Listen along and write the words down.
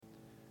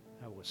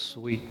was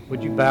sweet.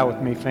 Would you bow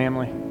with me,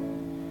 family?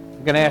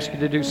 I'm going to ask you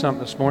to do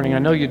something this morning. I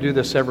know you do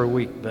this every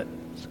week, but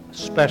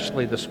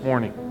especially this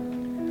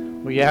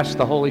morning. We ask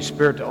the Holy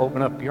Spirit to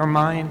open up your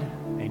mind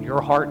and your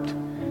heart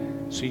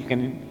so you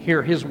can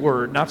hear His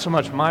word, not so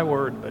much my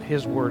word, but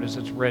His word as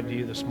it's read to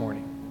you this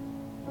morning.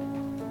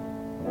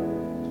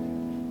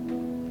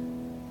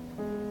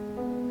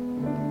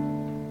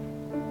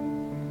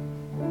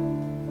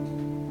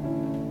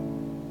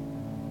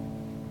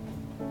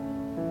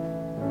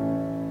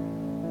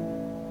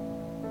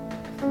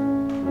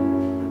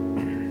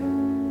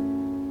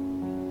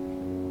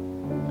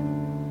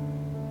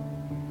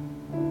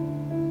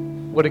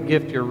 What a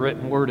gift your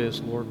written word is,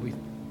 Lord. We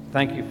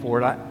thank you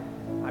for it.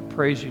 I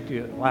praise you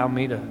to allow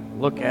me to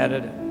look at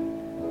it,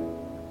 and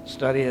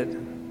study it,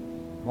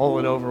 mull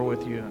it over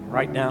with you, and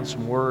write down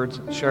some words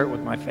and share it with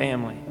my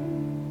family.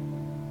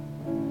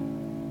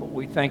 But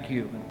we thank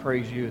you and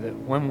praise you that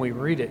when we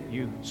read it,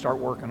 you start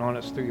working on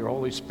us through your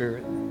Holy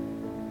Spirit.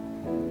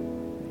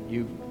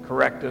 You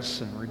correct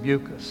us and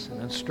rebuke us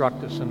and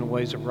instruct us in the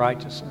ways of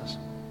righteousness.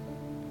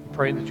 We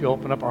pray that you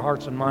open up our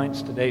hearts and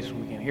minds today so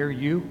we can hear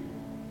you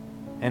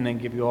and then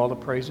give you all the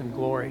praise and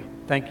glory.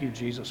 Thank you,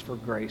 Jesus, for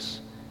grace.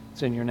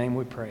 It's in your name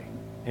we pray.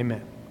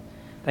 Amen.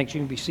 Thanks.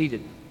 You can be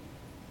seated.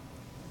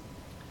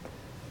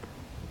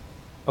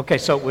 Okay,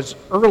 so it was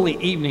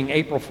early evening,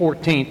 April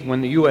 14th,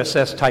 when the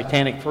USS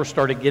Titanic first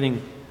started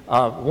getting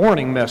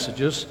warning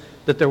messages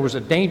that there was a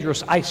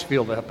dangerous ice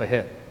field up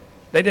ahead.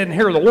 They didn't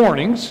hear the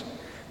warnings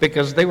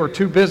because they were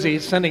too busy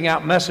sending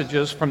out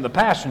messages from the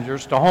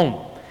passengers to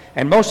home.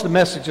 And most of the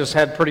messages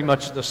had pretty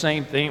much the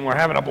same theme. We're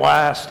having a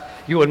blast.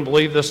 You wouldn't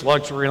believe this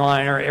luxury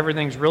liner.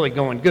 Everything's really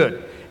going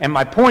good. And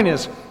my point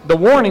is, the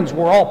warnings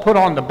were all put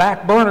on the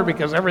back burner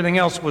because everything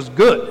else was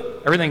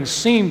good. Everything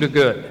seemed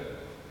good.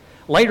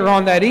 Later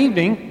on that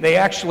evening, they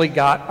actually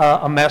got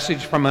a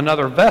message from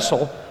another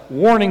vessel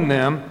warning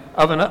them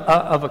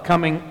of a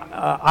coming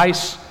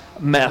ice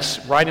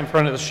mess right in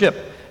front of the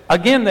ship.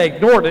 Again, they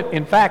ignored it.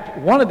 In fact,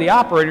 one of the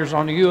operators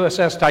on the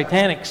USS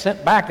Titanic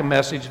sent back a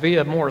message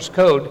via Morse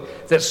code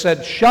that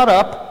said, shut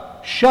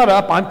up,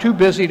 I'm too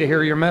busy to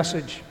hear your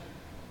message.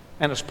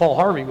 And as Paul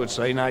Harvey would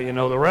say, now you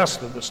know the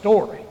rest of the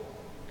story.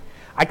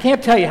 I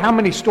can't tell you how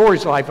many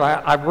stories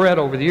I've read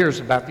over the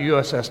years about the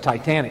USS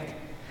Titanic.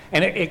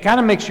 And it kind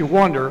of makes you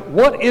wonder,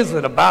 what is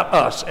it about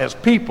us as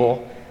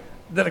people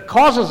that it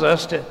causes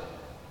us to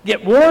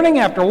get warning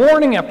after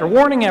warning after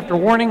warning after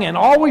warning and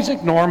always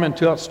ignore them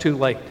until it's too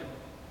late?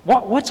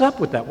 What's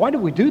up with that? Why do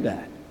we do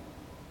that?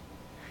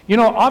 You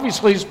know,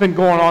 obviously it's been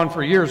going on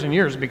for years and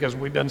years because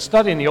we've been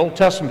studying the Old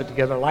Testament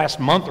together last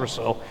month or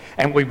so,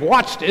 and we've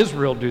watched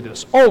Israel do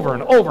this over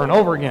and over and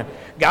over again.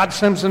 God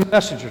sends them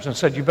messengers and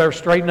said, you better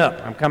straighten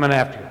up, I'm coming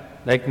after you.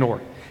 They ignore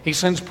it. He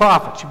sends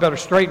prophets, you better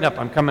straighten up,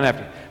 I'm coming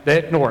after you. They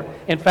ignore it.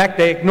 In fact,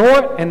 they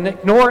ignore it and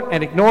ignore it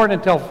and ignore it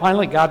until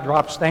finally God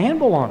drops the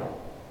handle on it.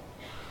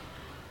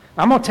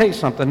 I'm going to tell you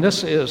something.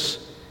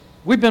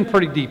 We've been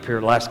pretty deep here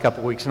the last couple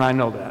of weeks, and I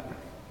know that.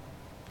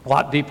 A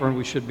lot deeper than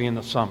we should be in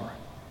the summer.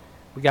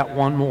 We got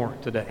one more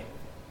today.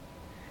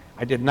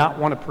 I did not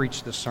want to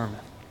preach this sermon.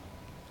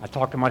 I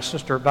talked to my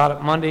sister about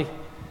it Monday.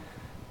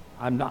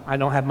 I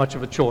don't have much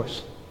of a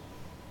choice.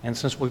 And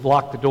since we've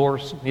locked the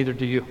doors, neither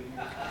do you.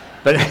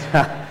 But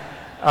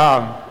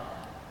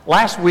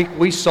last week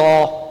we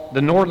saw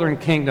the northern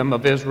kingdom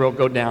of Israel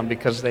go down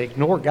because they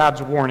ignored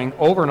God's warning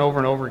over and over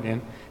and over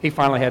again. He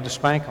finally had to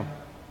spank them.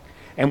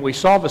 And we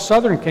saw the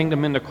southern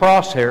kingdom in the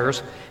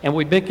crosshairs, and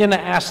we begin to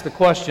ask the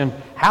question,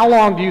 how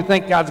long do you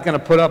think God's going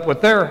to put up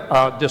with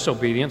their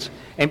disobedience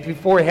and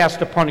before He has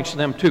to punish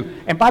them too?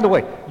 And by the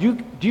way, do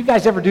you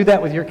guys ever do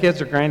that with your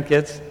kids or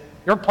grandkids?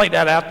 You ever play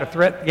that out, the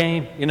threat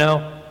game, you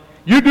know?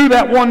 You do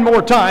that one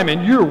more time,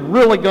 and you're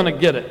really going to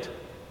get it.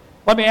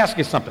 Let me ask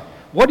you something.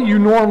 What do you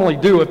normally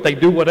do if they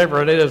do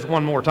whatever it is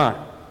one more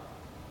time?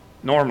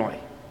 Normally.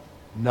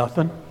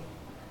 Nothing.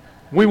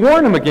 We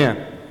warn them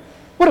again.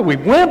 What are we,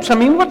 wimps? I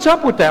mean, what's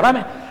up with that?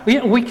 I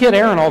mean, we kid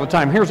Aaron all the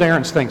time. Here's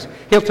Aaron's things.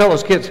 He'll tell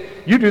his kids,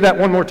 you do that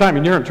one more time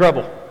and you're in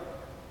trouble.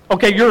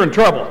 Okay, you're in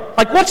trouble.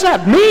 Like, what's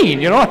that mean?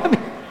 You know, I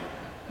mean,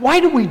 why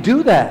do we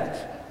do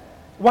that?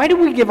 Why do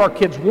we give our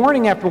kids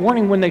warning after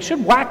warning when they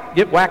should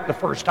get whacked the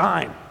first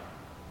time?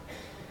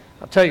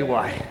 I'll tell you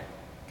why.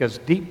 Because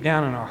deep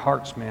down in our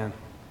hearts, man,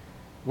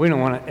 we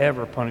don't want to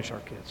ever punish our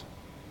kids.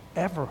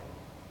 Ever.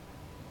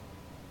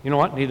 You know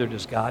what? Neither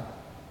does God.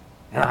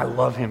 And I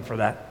love Him for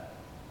that.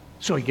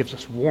 So He gives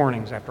us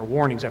warnings after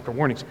warnings after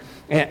warnings.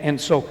 And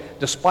so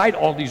despite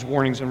all these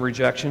warnings and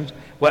rejections,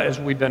 well, as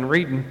we've been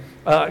reading,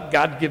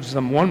 God gives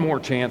them one more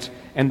chance,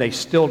 and they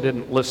still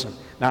didn't listen.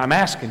 Now I'm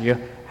asking you,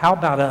 how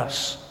about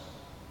us?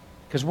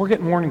 Because we're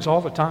getting warnings all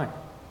the time.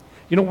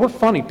 You know, we're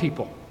funny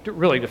people,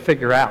 to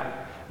figure out.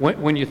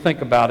 When you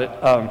think about it,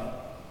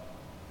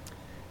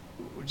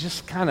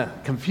 just kind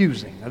of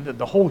confusing.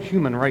 The whole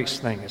human race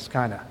thing is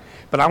kind of...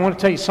 But I want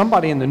to tell you,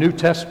 somebody in the New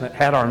Testament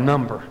had our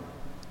number.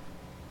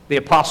 The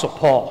Apostle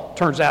Paul.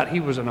 Turns out he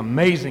was an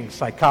amazing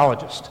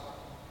psychologist.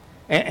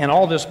 And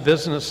all this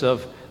business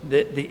of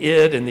the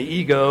id and the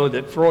ego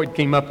that Freud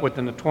came up with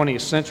in the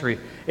 20th century.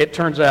 It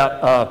turns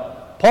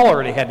out Paul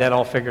already had that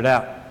all figured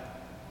out.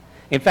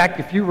 In fact,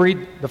 if you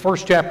read the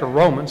first chapter of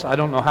Romans, I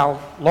don't know how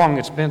long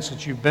it's been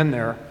since you've been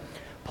there,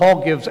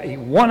 Paul gives a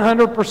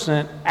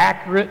 100%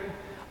 accurate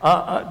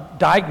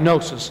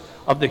diagnosis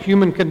of the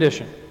human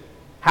condition,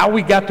 how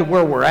we got to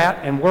where we're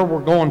at and where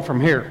we're going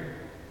from here.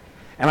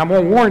 And I'm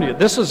going to warn you,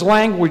 this is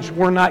language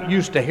we're not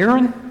used to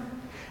hearing.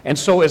 And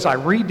so as I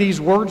read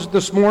these words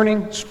this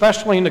morning,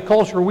 especially in the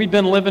culture we've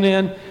been living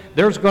in,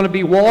 there's going to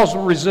be walls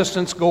of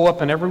resistance go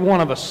up in every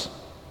one of us.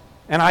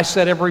 And I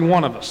said every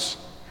one of us.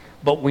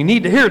 But we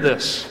need to hear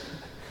this,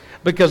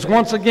 because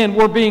once again,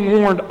 we're being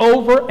warned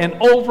over and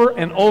over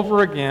and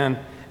over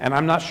again, and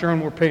I'm not sure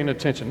we're paying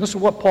attention. This is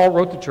what Paul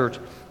wrote to the church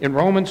in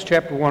Romans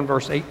chapter 1,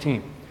 verse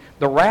 18.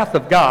 The wrath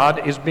of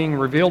God is being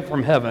revealed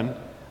from heaven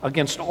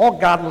against all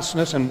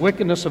godlessness and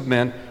wickedness of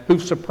men who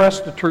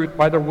suppress the truth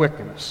by their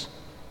wickedness.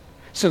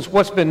 Since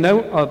what's been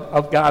known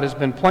of God has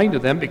been plain to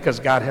them, because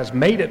God has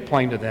made it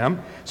plain to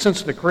them,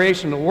 since the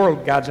creation of the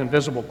world, God's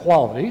invisible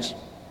qualities,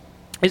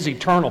 His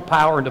eternal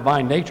power and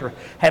divine nature,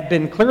 have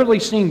been clearly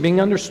seen, being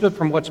understood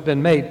from what's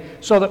been made,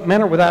 so that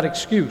men are without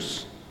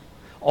excuse.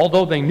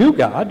 Although they knew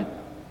God,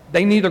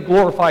 they neither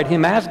glorified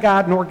Him as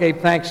God nor gave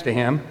thanks to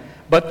Him,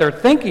 but their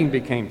thinking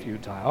became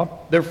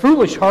futile, their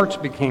foolish hearts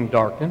became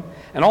darkened,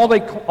 and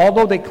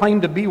although they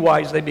claimed to be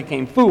wise, they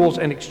became fools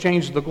and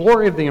exchanged the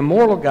glory of the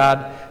immortal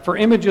God for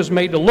images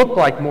made to look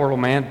like mortal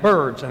man,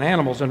 birds and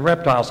animals and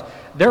reptiles.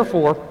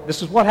 Therefore,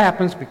 this is what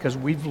happens because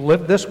we've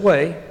lived this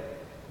way.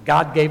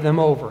 God gave them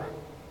over.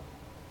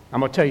 I'm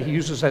going to tell you, he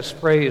uses that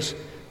phrase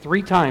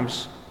 3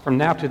 times from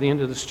now to the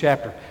end of this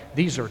chapter.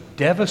 These are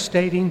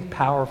devastating,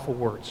 powerful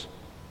words.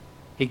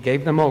 He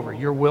gave them over.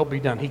 Your will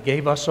be done. He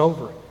gave us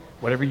over.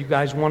 Whatever you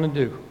guys want to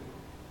do.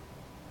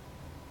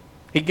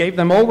 He gave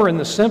them over in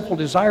the sinful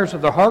desires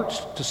of their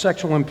hearts to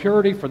sexual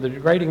impurity, for the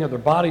degrading of their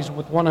bodies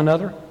with one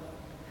another.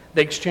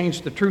 They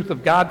exchanged the truth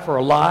of God for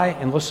a lie,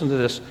 and listen to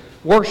this,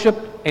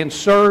 worshiped and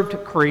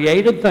served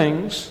created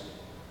things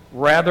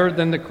rather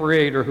than the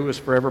Creator, who is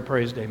forever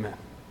praised. Amen.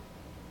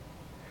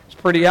 It's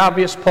pretty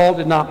obvious Paul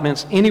did not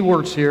mince any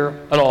words here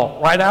at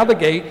all. Right out of the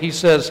gate, he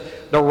says,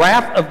 the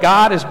wrath of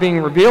God is being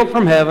revealed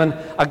from heaven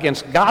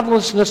against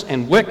godlessness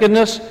and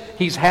wickedness.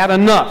 He's had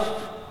enough.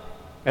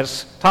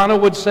 As Tana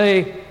would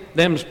say,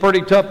 them's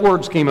pretty tough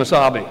words,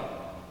 Kemosabe.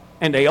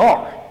 And they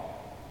are.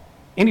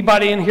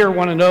 Anybody in here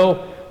want to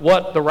know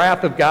what the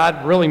wrath of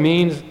God really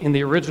means in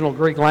the original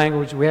Greek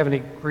language? Do we have any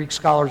Greek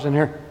scholars in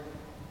here?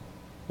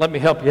 Let me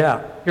help you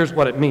out. Here's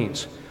what it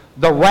means.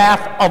 The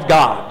wrath of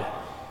God.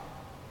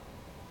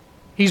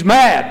 He's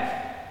mad.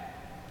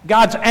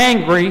 God's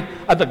angry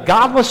at the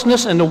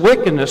godlessness and the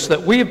wickedness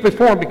that we have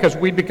performed because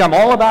we've become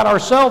all about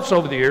ourselves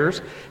over the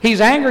years.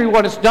 He's angry at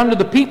what it's done to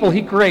the people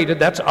He created.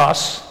 That's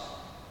us.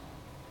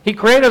 He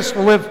created us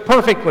to live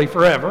perfectly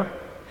forever.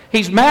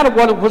 He's mad at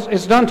what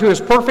it's done to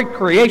His perfect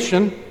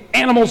creation.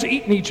 Animals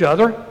eating each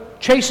other,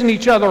 chasing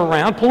each other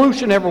around,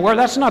 pollution everywhere.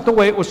 That's not the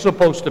way it was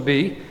supposed to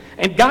be.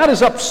 And God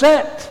is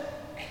upset.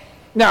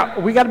 Now,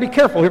 we got to be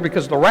careful here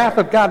because the wrath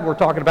of God we're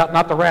talking about,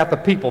 not the wrath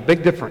of people.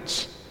 Big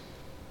difference.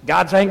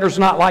 God's anger is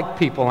not like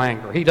people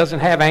anger. He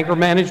doesn't have anger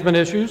management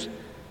issues.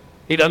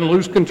 He doesn't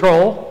lose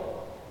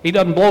control. He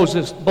doesn't blow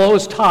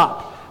his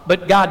top.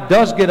 But God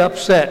does get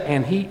upset,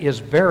 and He is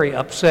very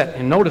upset.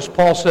 And notice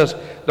Paul says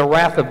the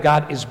wrath of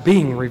God is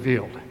being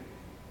revealed.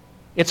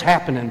 It's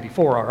happening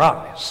before our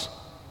eyes.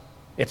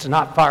 It's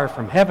not fire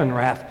from heaven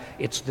wrath.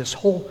 It's this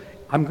whole,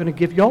 I'm going to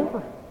give you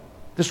over.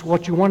 This is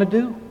what you want to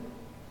do.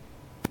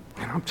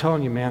 And I'm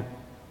telling you, man,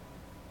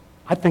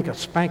 I think a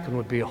spanking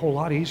would be a whole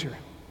lot easier.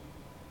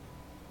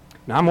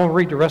 Now, I'm going to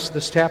read the rest of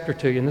this chapter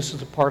to you, and this is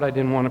the part I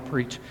didn't want to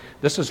preach.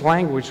 This is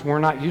language we're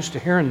not used to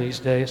hearing these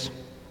days.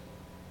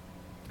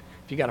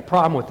 If you got a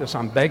problem with this,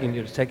 I'm begging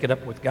you to take it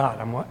up with God.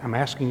 I'm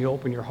asking you to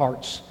open your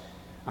hearts.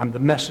 I'm the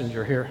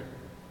messenger here.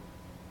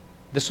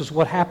 This is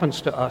what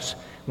happens to us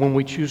when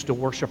we choose to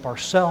worship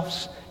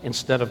ourselves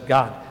instead of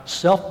God.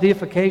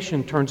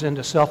 Self-deification turns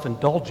into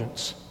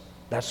self-indulgence.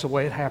 That's the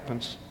way it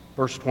happens.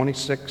 Verse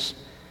 26,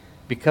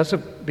 because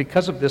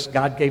of this,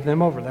 God gave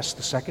them over. That's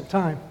the second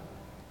time.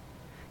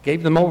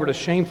 Gave them over to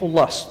shameful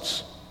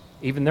lusts.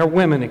 Even their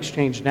women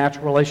exchanged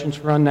natural relations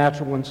for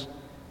unnatural ones.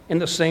 In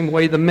the same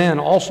way, the men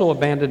also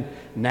abandoned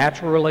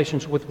natural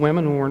relations with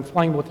women who were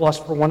inflamed with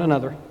lust for one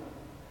another.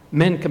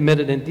 Men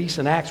committed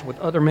indecent acts with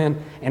other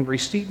men and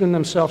received in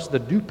themselves the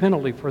due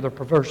penalty for their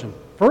perversion.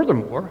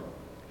 Furthermore,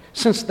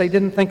 since they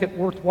didn't think it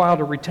worthwhile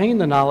to retain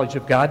the knowledge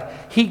of God,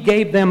 He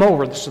gave them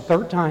over. This is the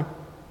third time.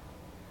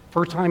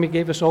 First time He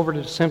gave us over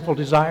to sinful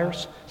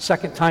desires.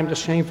 Second time to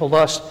shameful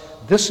lust.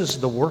 This is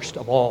the worst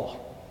of all.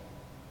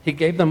 He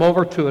gave them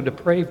over to a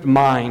depraved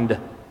mind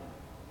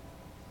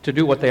to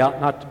do what they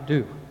ought not to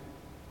do.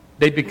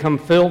 They become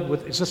filled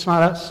with, is this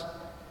not us?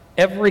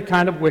 Every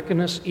kind of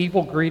wickedness,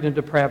 evil, greed, and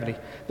depravity.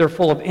 They're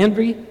full of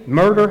envy,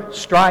 murder,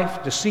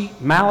 strife,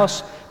 deceit,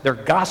 malice. They're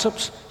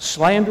gossips,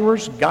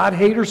 slanderers,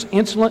 God-haters,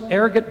 insolent,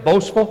 arrogant,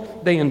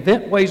 boastful. They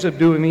invent ways of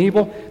doing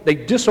evil. They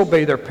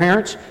disobey their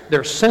parents.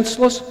 They're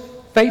senseless,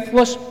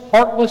 faithless,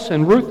 heartless,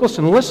 and ruthless.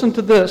 And listen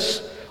to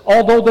this.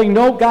 Although they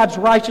know God's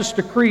righteous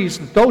decrees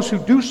that those who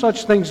do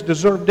such things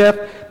deserve death,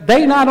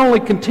 they not only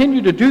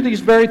continue to do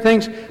these very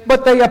things,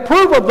 but they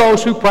approve of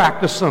those who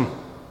practice them.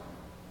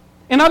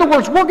 In other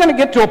words, we're going to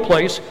get to a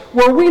place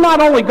where we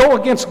not only go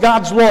against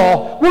God's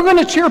law, we're going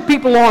to cheer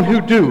people on who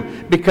do.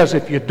 Because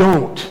if you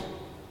don't,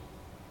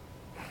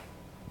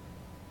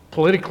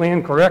 politically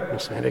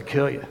incorrectness, man, it'll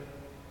kill you.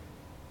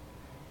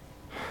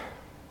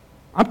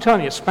 I'm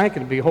telling you,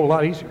 spanking would be a whole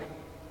lot easier.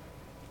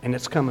 And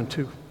it's coming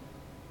too.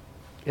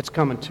 It's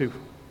coming too.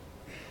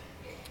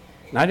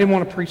 And I didn't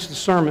want to preach the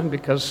sermon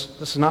because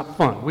this is not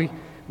fun.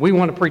 We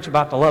want to preach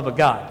about the love of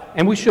God.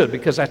 And we should,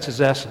 because that's His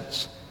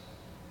essence.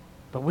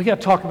 But we got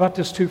to talk about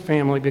this too,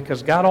 family,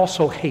 because God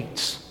also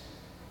hates.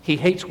 He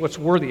hates what's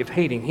worthy of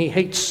hating. He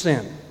hates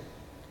sin.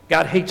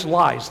 God hates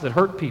lies that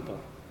hurt people.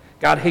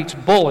 God hates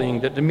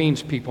bullying that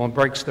demeans people and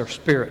breaks their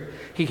spirit.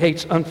 He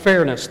hates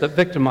unfairness that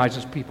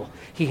victimizes people.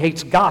 He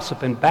hates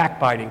gossip and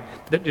backbiting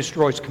that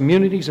destroys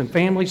communities and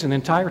families and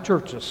entire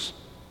churches.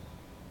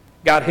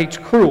 God hates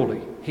cruelty.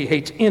 He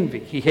hates envy.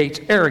 He hates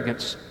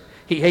arrogance.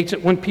 He hates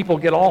it when people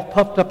get all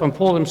puffed up and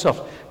full of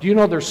themselves. Do you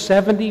know there's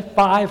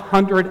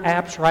 7,500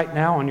 apps right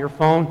now on your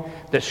phone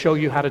that show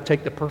you how to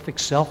take the perfect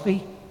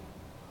selfie?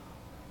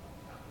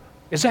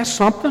 Is that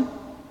something?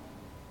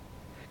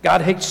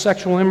 God hates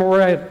sexual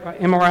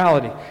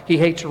immorality. He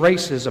hates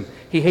racism.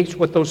 He hates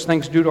what those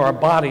things do to our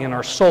body and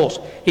our souls.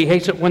 He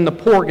hates it when the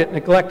poor get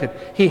neglected.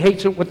 He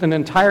hates it when an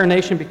entire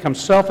nation becomes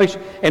selfish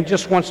and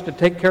just wants to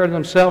take care of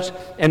themselves.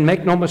 And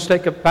make no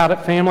mistake about it,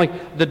 family,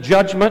 the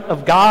judgment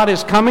of God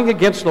is coming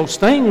against those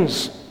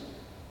things.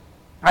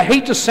 I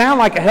hate to sound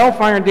like a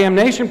hellfire and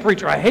damnation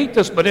preacher. I hate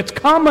this, but it's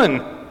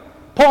coming.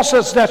 Paul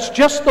says that's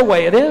just the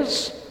way it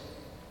is.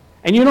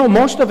 And you know,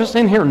 most of us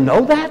in here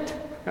know that.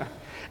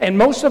 And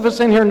most of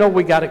us in here know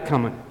we got it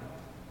coming.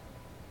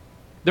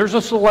 There's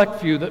a select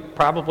few that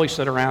probably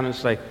sit around and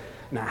say,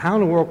 now how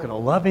in the world could a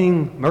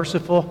loving,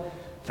 merciful,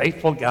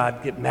 faithful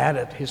God get mad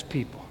at His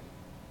people?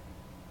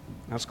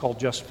 That's called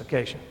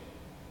justification.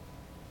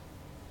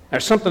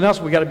 There's something else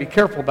we got to be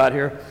careful about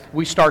here.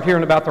 We start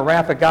hearing about the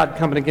wrath of God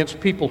coming against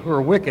people who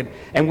are wicked,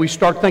 and we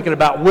start thinking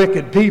about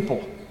wicked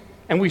people.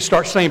 And we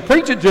start saying,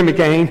 preach it, Jimmy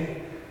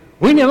Kane.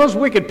 We need those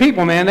wicked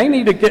people, man. They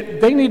need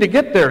to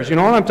get theirs. You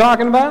know what I'm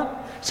talking about?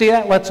 See,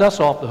 that lets us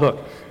off the hook.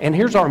 And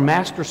here's our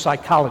master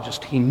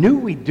psychologist. He knew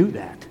we'd do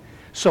that.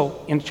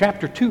 So in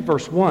chapter 2,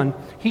 verse 1,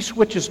 he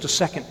switches to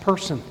second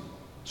person.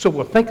 So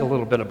we'll think a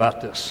little bit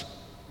about this.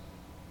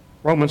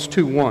 Romans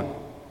 2:1.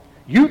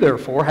 You,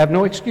 therefore, have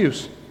no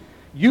excuse.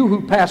 You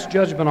who pass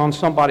judgment on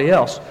somebody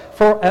else.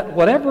 For at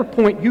whatever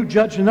point you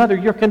judge another,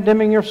 you're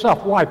condemning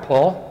yourself. Why,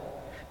 Paul?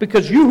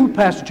 Because you who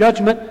pass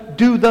judgment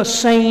do the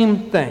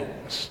same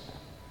things.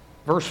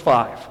 Verse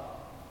 5.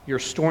 You're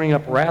storing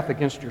up wrath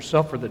against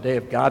yourself for the day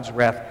of God's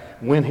wrath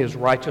when His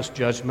righteous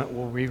judgment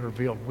will be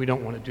revealed. We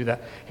don't want to do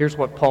that. Here's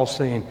what Paul's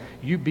saying.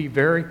 You be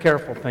very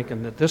careful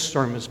thinking that this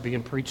sermon is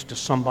being preached to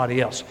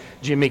somebody else.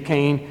 Jimmy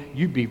Kane,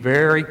 you be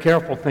very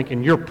careful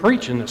thinking you're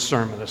preaching this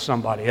sermon to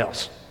somebody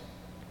else.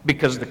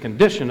 Because the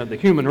condition of the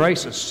human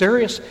race is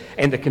serious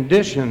and the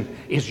condition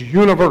is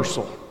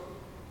universal.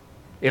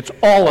 It's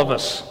all of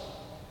us.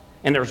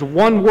 And there's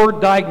one word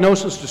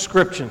diagnosis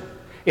description.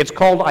 It's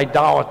called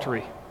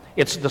idolatry.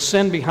 It's the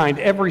sin behind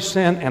every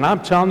sin, and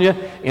I'm telling you,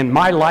 in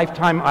my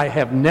lifetime, I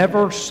have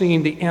never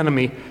seen the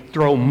enemy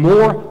throw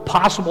more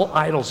possible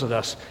idols at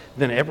us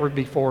than ever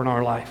before in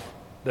our life.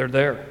 They're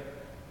there.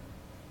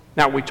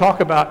 Now, we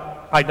talk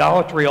about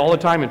idolatry all the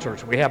time in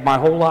church. We have my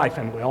whole life,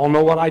 and we all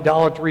know what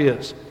idolatry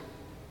is.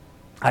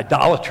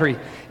 Idolatry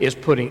is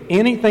putting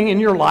anything in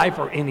your life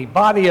or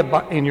anybody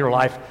in your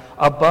life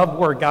above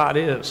where God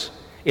is.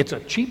 It's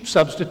a cheap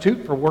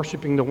substitute for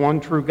worshiping the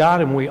one true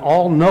God, and we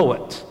all know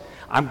it.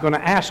 I'm going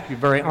to ask you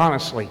very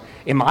honestly,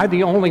 am I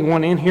the only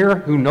one in here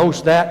who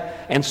knows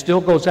that and still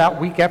goes out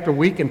week after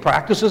week and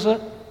practices it?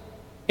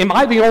 Am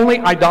I the only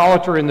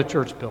idolater in the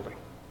church building?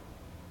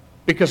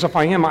 Because if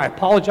I am, I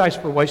apologize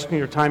for wasting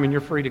your time and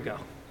you're free to go.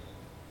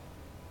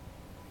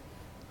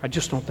 I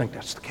just don't think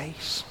that's the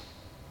case.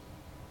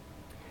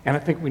 And I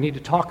think we need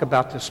to talk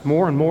about this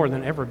more and more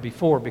than ever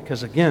before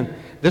because, again,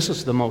 this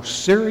is the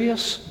most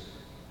serious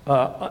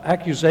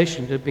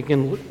accusation to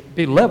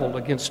be leveled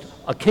against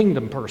a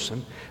kingdom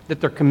person, that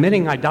they're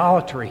committing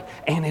idolatry,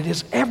 and it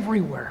is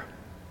everywhere.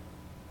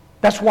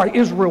 That's why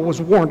Israel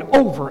was warned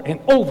over and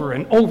over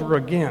and over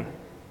again.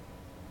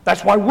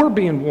 That's why we're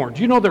being warned.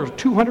 You know there's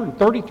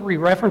 233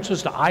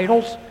 references to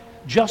idols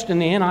just in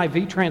the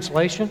NIV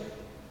translation?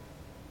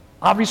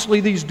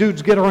 Obviously these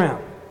dudes get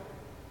around,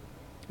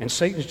 and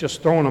Satan's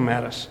just throwing them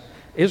at us.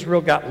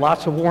 Israel got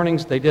lots of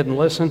warnings. They didn't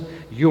listen.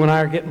 You and I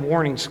are getting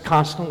warnings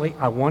constantly.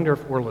 I wonder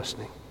if we're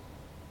listening.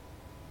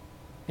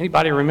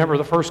 Anybody remember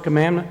the first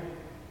commandment?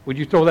 Would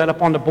you throw that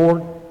up on the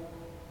board?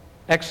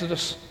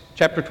 Exodus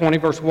chapter 20,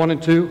 verse 1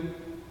 and 2.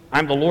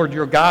 I'm the Lord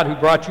your God who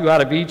brought you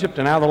out of Egypt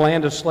and out of the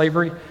land of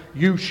slavery.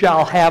 You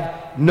shall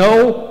have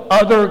no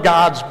other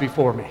gods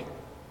before me.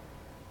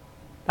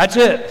 That's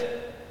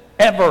it.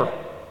 Ever.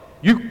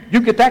 You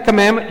get that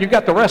commandment, you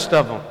got the rest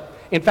of them.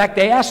 In fact,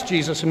 they asked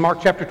Jesus in Mark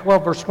chapter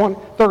 12, verse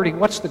 30,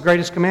 what's the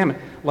greatest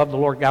commandment? Love the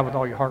Lord God with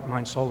all your heart,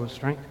 mind, soul, and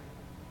strength.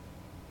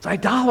 It's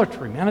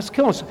idolatry, man. It's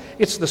killing us.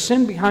 It's the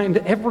sin behind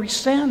every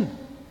sin.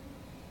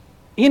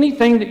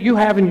 Anything that you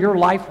have in your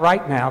life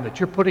right now that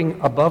you're putting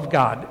above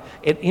God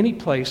at any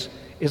place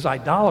is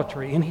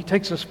idolatry, and he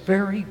takes us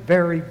very,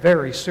 very,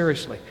 very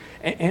seriously.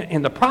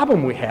 And the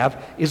problem we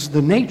have is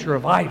the nature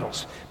of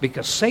idols,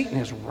 because Satan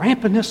is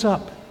ramping this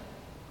up.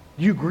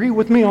 Do you agree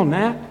with me on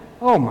that?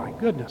 Oh, my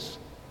goodness.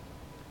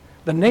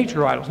 The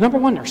nature of idols. Number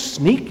one, they're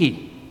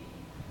sneaky.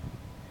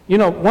 You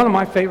know, one of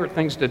my favorite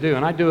things to do,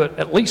 and I do it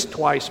at least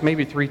twice,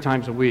 maybe 3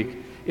 times a week,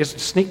 is to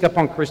sneak up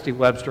on Christy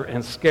Webster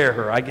and scare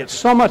her. I get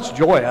so much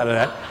joy out of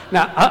that.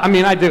 Now,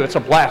 I do. It's a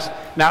blast.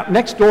 Now,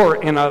 next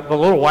door in the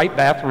little white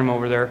bathroom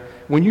over there,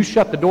 when you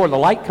shut the door, the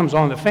light comes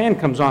on, the fan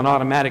comes on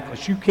automatically,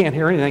 so you can't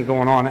hear anything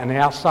going on the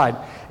outside.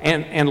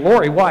 And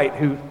Lori White,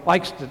 who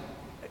likes to,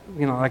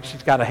 like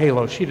she's got a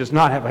halo. She does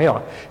not have a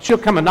halo. She'll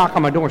come and knock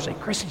on my door and say,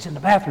 Chrissy's in the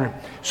bathroom.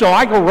 So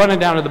I go running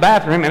down to the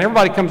bathroom, and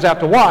everybody comes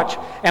out to watch,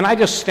 and I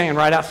just stand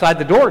right outside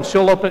the door, and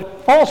she'll open it.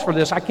 Falls for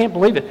this. I can't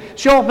believe it.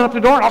 She'll open up the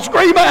door, and I'll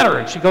scream at her,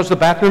 and she goes to the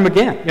bathroom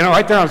again,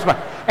 right there on the spot.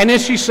 And then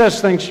she says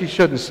things she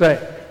shouldn't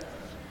say.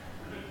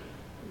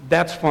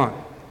 That's fun.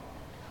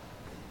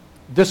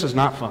 This is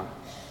not fun.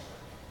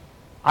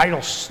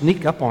 Idols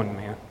sneak up on you,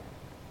 man.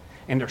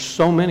 And there's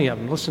so many of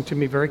them. Listen to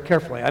me very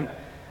carefully.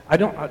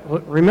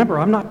 Remember,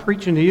 I'm not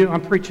preaching to you, I'm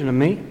preaching to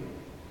me.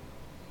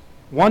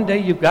 One day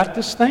you've got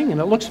this thing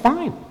and it looks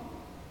fine.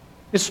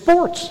 It's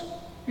sports.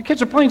 Your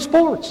kids are playing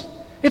sports.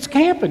 It's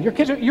camping. You're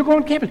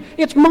going camping.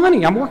 It's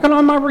money. I'm working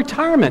on my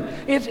retirement.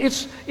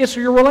 It's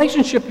your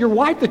relationship, your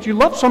wife that you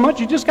love so much,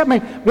 you just got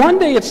married. One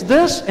day it's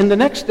this, and the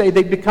next day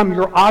they become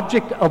your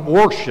object of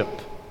worship.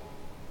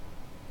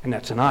 And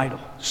that's an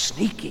idol.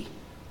 Sneaky.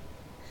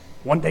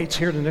 One day it's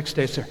here, the next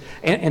day it's there.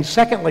 And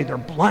secondly, they're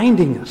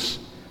blinding us.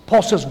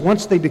 Paul says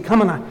once they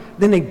become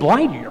then they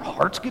blind you. Your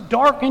hearts get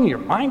darkened, your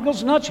mind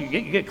goes nuts, you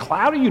get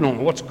cloudy, you don't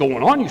know what's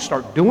going on, you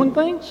start doing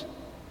things.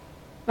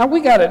 Now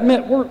we got to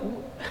admit, we're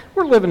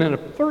living in a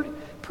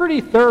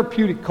pretty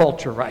therapeutic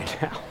culture right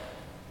now.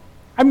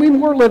 I mean,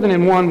 we're living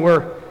in one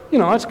where,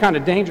 it's kind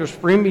of dangerous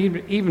for me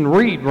to even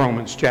read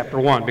Romans chapter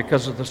 1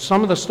 because of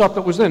some of the stuff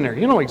that was in there.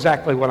 You know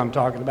exactly what I'm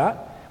talking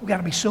about. We got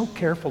to be so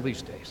careful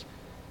these days.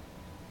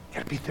 Got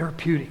to be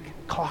therapeutic,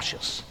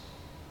 cautious.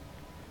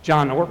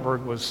 John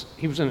Ortberg was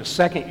in his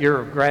second year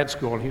of grad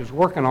school, and he was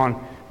working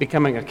on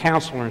becoming a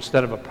counselor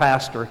instead of a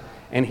pastor,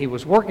 and he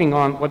was working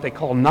on what they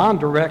call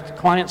non-direct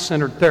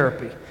client-centered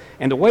therapy.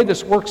 And the way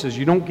this works is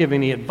you don't give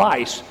any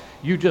advice,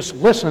 you just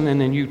listen, and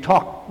then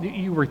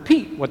you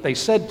repeat what they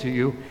said to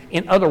you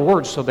in other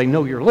words so they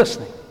know you're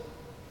listening.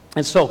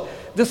 And so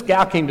this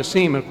gal came to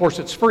see him, and of course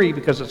it's free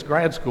because it's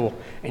grad school,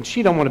 and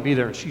she don't want to be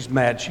there, and she's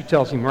mad. She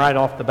tells him right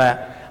off the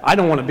bat, I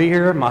don't want to be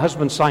here. My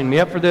husband signed me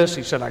up for this.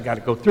 He said, I got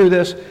to go through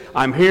this.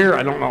 I'm here.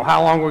 I don't know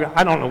how long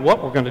I don't know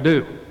what we're going to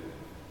do.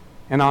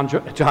 And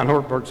John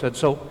Ortberg said,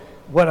 so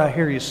what I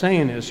hear you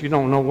saying is you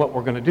don't know what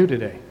we're going to do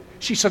today.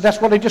 She said,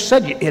 that's what I just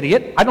said, you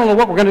idiot. I don't know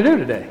what we're going to do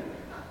today.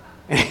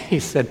 And he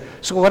said,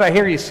 so what I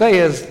hear you say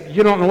is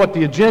you don't know what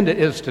the agenda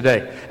is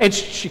today. And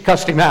she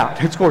cussed him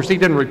out. Of course, he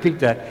didn't repeat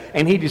that.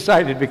 And he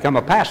decided to become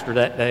a pastor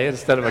that day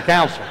instead of a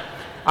counselor.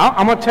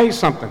 I'm going to tell you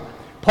something.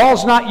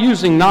 Paul's not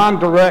using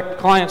non-direct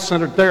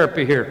client-centered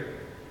therapy here.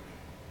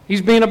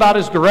 He's being about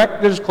as direct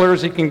and as clear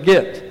as he can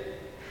get.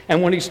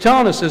 And what he's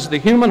telling us is the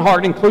human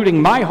heart,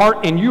 including my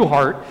heart and your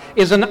heart,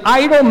 is an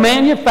idol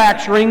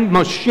manufacturing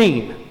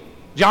machine.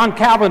 John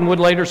Calvin would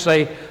later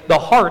say, the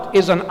heart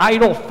is an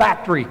idol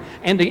factory,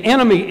 and the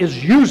enemy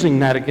is using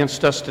that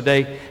against us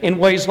today in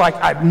ways like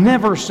I've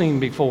never seen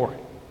before.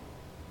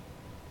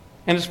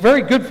 And it's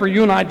very good for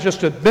you and I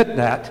just to admit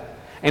that,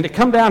 and to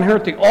come down here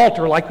at the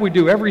altar like we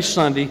do every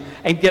Sunday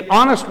and get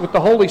honest with the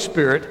Holy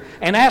Spirit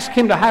and ask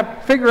Him to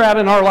figure out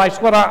in our lives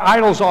what our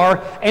idols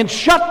are and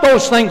shut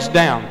those things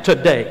down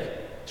today.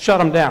 Shut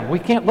them down. We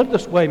can't live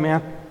this way,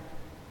 man.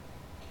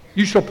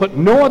 You shall put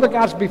no other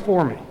gods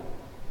before me.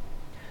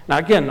 Now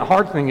again,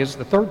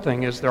 the third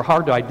thing is they're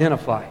hard to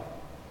identify.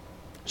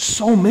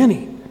 So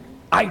many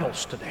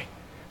idols today.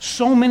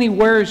 So many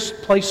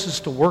places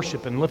to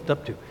worship and lift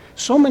up to.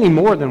 So many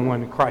more than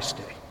one in Christ's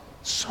day.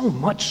 So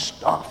much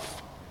stuff.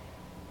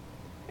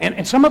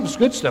 And some of it's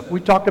good stuff. We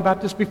talked about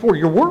this before.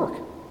 Your work.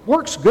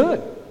 Work's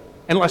good.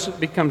 Unless it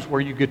becomes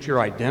where you get your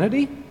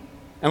identity.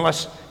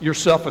 Unless your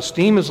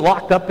self-esteem is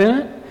locked up in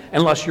it.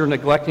 Unless you're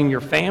neglecting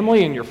your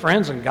family and your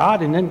friends and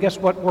God. And then guess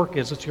what work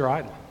is? It's your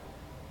idol.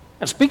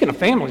 And speaking of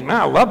families, man,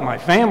 I love my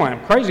family.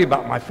 I'm crazy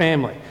about my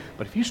family.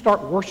 But if you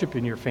start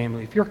worshiping your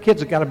family, if your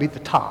kids have got to be at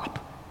the top,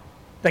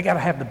 They got to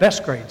have the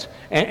best grades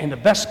and the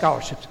best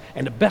scholarships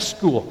and the best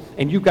school.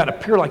 And you've got to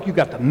appear like you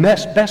got the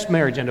best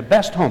marriage and the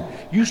best home.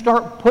 You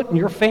start putting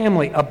your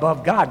family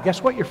above God.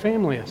 Guess what your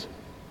family is?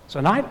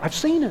 So now I've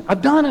seen it.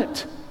 I've done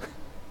it.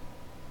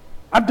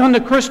 I've done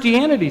the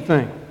Christianity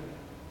thing.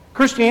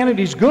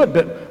 Christianity's good,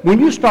 but when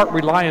you start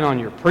relying on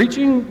your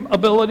preaching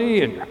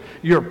ability and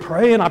you're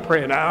praying, I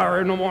pray an hour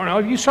in the morning,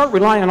 if you start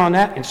relying on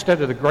that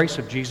instead of the grace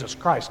of Jesus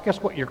Christ,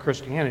 guess what your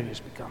Christianity has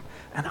become?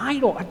 An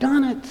idol. I've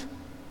done it.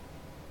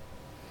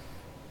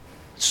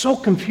 It's so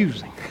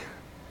confusing.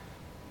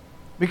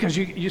 Because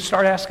you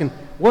start asking,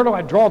 where do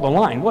I draw the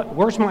line?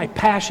 Where's my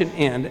passion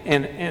end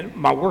and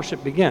my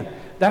worship begin?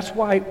 That's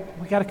why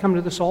we got to come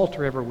to this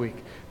altar every week.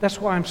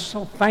 That's why I'm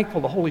so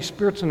thankful the Holy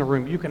Spirit's in the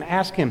room. You can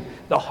ask Him.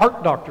 The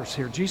heart doctor's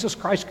here. Jesus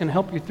Christ can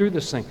help you through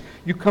this thing.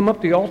 You come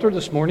up the altar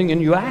this morning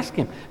and you ask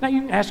Him. Now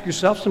you can ask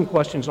yourself some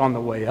questions on the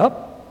way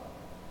up.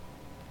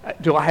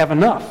 Do I have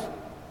enough?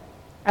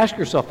 Ask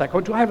yourself that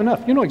question. Do I have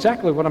enough? You know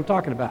exactly what I'm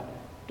talking about.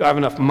 Do I have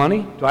enough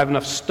money? Do I have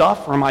enough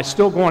stuff? Or am I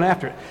still going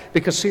after it?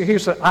 Because see,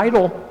 here's the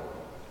idol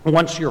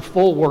wants your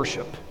full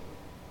worship.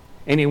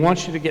 And he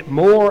wants you to get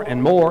more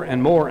and more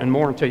and more and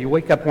more until you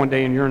wake up one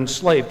day and you're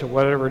enslaved to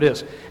whatever it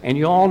is. And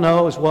you all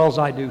know as well as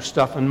I do,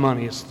 stuff and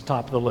money is the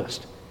top of the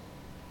list.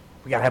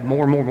 We got to have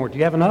more and more and more. Do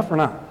you have enough or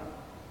not?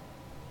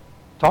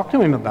 Talk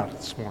to him about it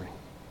this morning.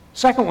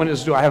 Second one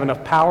is, do I have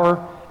enough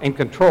power and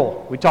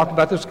control? We talked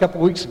about this a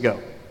couple weeks ago.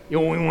 We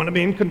want to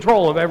be in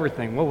control of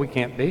everything. Well, we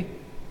can't be.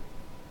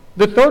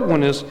 The third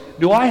one is,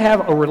 do I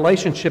have a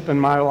relationship in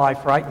my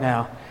life right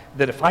now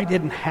that if I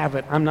didn't have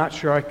it, I'm not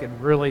sure I could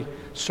really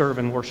serve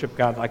and worship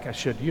God like I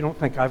should? You don't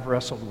think I've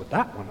wrestled with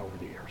that one over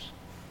the years?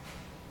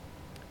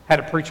 Had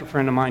a preacher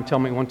friend of mine tell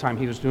me one time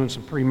he was doing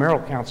some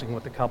premarital counseling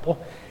with a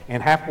couple,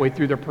 and halfway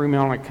through their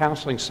premarital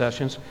counseling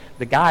sessions,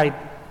 the guy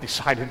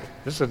decided,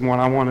 this isn't what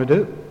I want to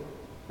do.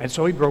 And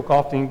so he broke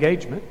off the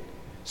engagement.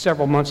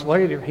 Several months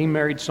later, he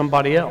married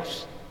somebody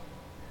else.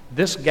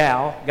 This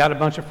gal got a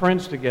bunch of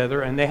friends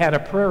together, and they had a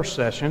prayer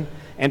session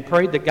and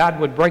prayed that God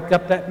would break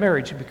up that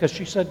marriage because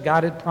she said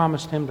God had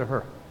promised him to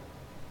her.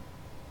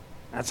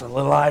 That's a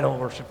little idol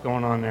worship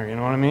going on there, you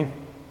know what I mean?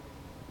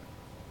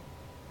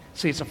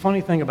 See, it's a funny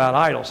thing about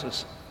idols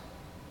is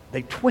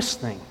they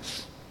twist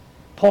things.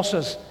 Paul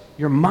says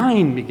your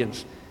mind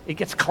it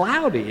gets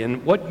cloudy,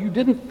 and what you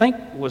didn't think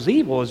was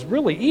evil is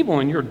really evil,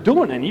 and you're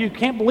doing it, and you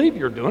can't believe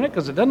you're doing it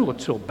because it doesn't look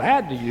so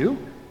bad to you.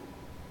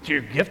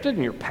 You're gifted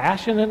and you're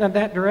passionate in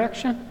that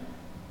direction.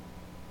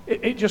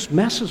 It just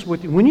messes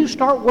with you. When you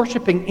start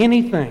worshiping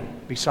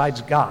anything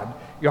besides God,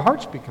 your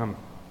hearts become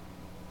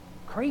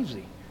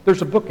crazy.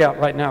 There's a book out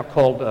right now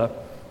called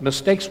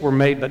Mistakes Were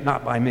Made But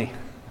Not By Me.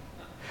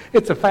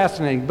 It's a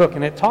fascinating book,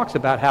 and it talks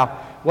about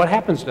what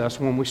happens to us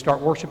when we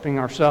start worshiping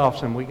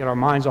ourselves and we get our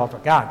minds off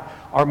of God.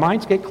 Our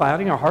minds get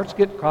cloudy, our hearts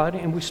get cloudy,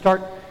 and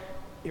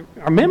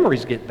our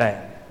memories get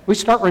bad. We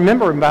start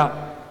remembering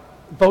about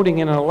voting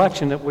in an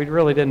election that we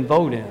really didn't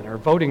vote in, or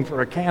voting for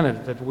a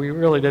candidate that we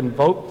really didn't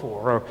vote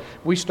for, or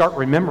we start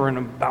remembering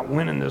about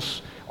winning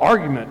this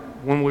argument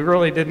when we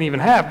really didn't even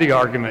have the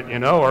argument,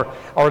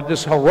 or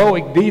this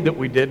heroic deed that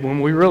we did when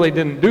we really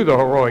didn't do the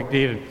heroic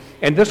deed.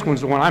 And this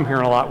one's the one I'm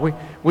hearing a lot.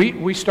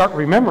 We start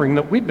remembering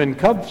that we've been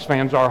Cubs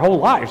fans our whole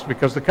lives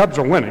because the Cubs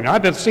are winning.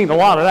 I've been seeing a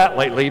lot of that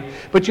lately,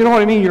 but you know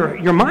what I mean?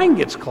 Your mind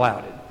gets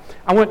clouded.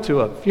 I went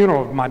to a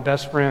funeral of my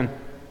best friend,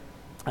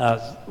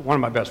 one of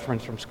my best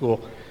friends from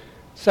school,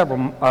 several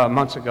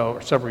months ago,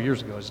 or several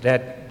years ago. His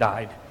dad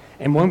died.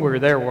 And when we were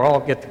there, we'll all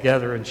get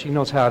together, and she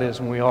knows how it is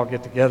when we all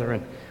get together.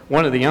 And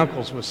one of the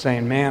uncles was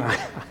saying, man,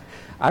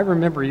 I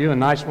remember you and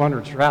Nice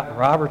Wonder Trout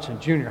Roberts in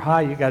junior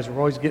high. You guys were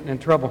always getting in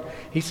trouble.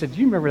 He said, do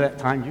you remember that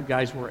time you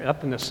guys were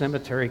up in the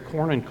cemetery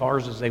cornering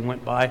cars as they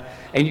went by,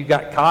 and you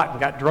got caught and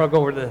got drug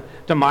over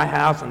to my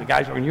house, and the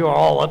guys were, and you were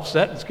all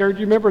upset and scared? Do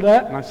you remember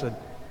that? And I said,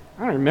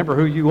 I don't remember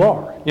who you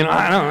are.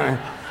 I don't know.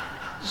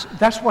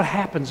 That's what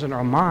happens in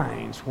our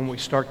minds when we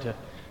start to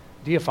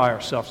deify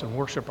ourselves and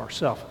worship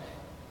ourselves.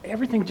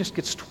 Everything just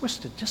gets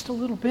twisted just a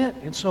little bit.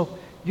 And so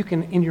you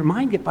can, in your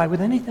mind, get by with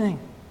anything.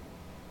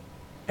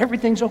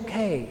 Everything's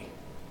okay.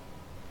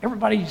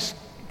 Everybody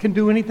can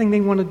do anything they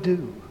want to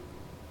do.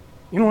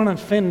 You don't want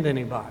to offend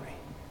anybody.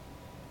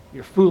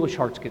 Your foolish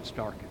hearts gets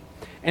darkened.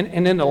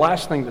 And then the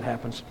last thing that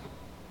happens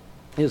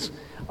is,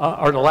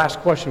 or the last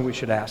question we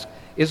should ask,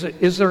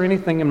 is there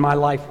anything in my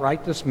life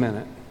right this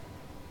minute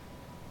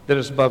that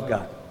is above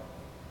God?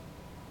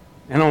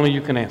 And only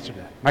you can answer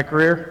that. My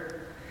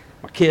career,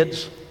 my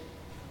kids,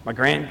 my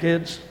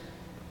grandkids,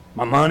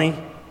 my money,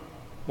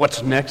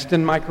 what's next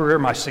in my career,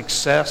 my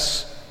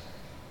success,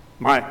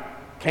 my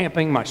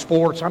camping, my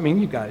sports. I mean,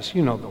 you guys,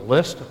 you know the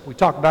list. We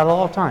talk about it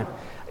all the time.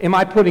 Am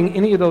I putting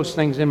any of those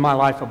things in my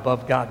life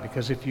above God?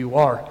 Because if you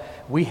are,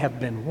 we have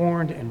been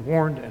warned and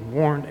warned and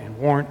warned and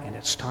warned, and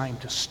it's time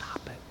to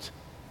stop it.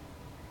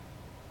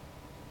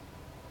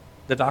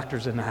 The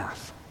doctor's in the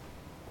house.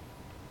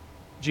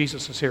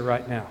 Jesus is here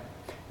right now.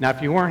 Now,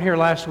 if you weren't here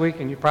last week,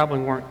 and you probably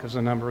weren't because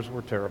the numbers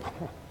were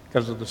terrible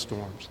because of the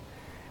storms,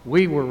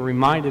 we were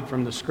reminded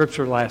from the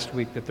scripture last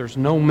week that there's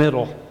no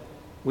middle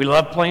We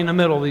love playing the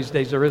middle these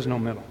days. There is no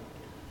middle.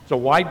 It's a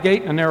wide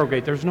gate and a narrow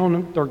gate. There's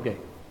no third gate.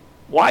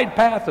 Wide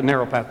path and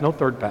narrow path, no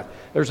third path.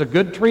 There's a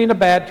good tree and a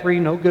bad tree,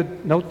 no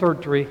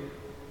third tree.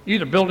 You're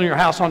either building your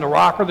house on the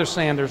rock or the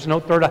sand. There's no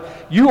third.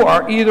 You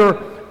are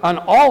either an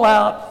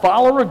all-out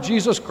follower of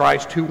Jesus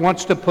Christ who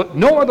wants to put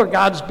no other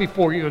gods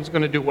before you and is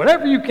going to do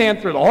whatever you can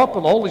through the help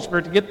of the Holy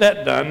Spirit to get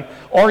that done,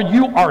 or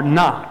you are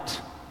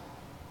not.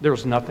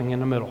 There's nothing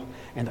in the middle.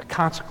 And the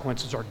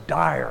consequences are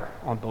dire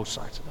on both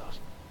sides of those.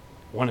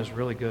 One is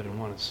really good and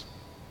one is...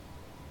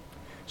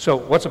 So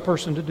what's a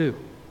person to do?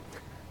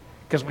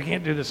 Because we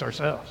can't do this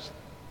ourselves.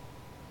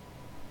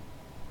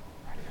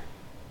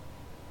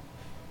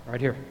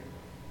 Right here.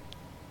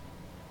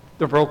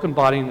 The broken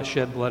body and the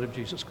shed blood of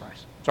Jesus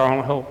Christ. It's our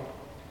only hope.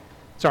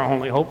 It's our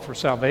only hope for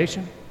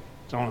salvation.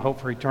 It's our only hope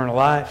for eternal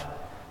life.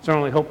 It's our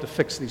only hope to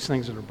fix these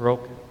things that are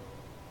broken.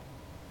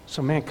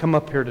 So man, come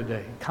up here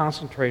today and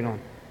concentrate on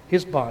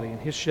his body and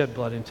his shed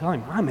blood and tell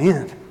him, I'm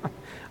in.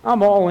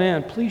 I'm all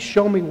in. Please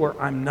show me where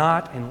I'm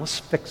not and let's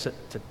fix it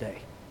today.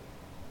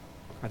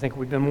 I think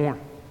we've been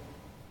warned.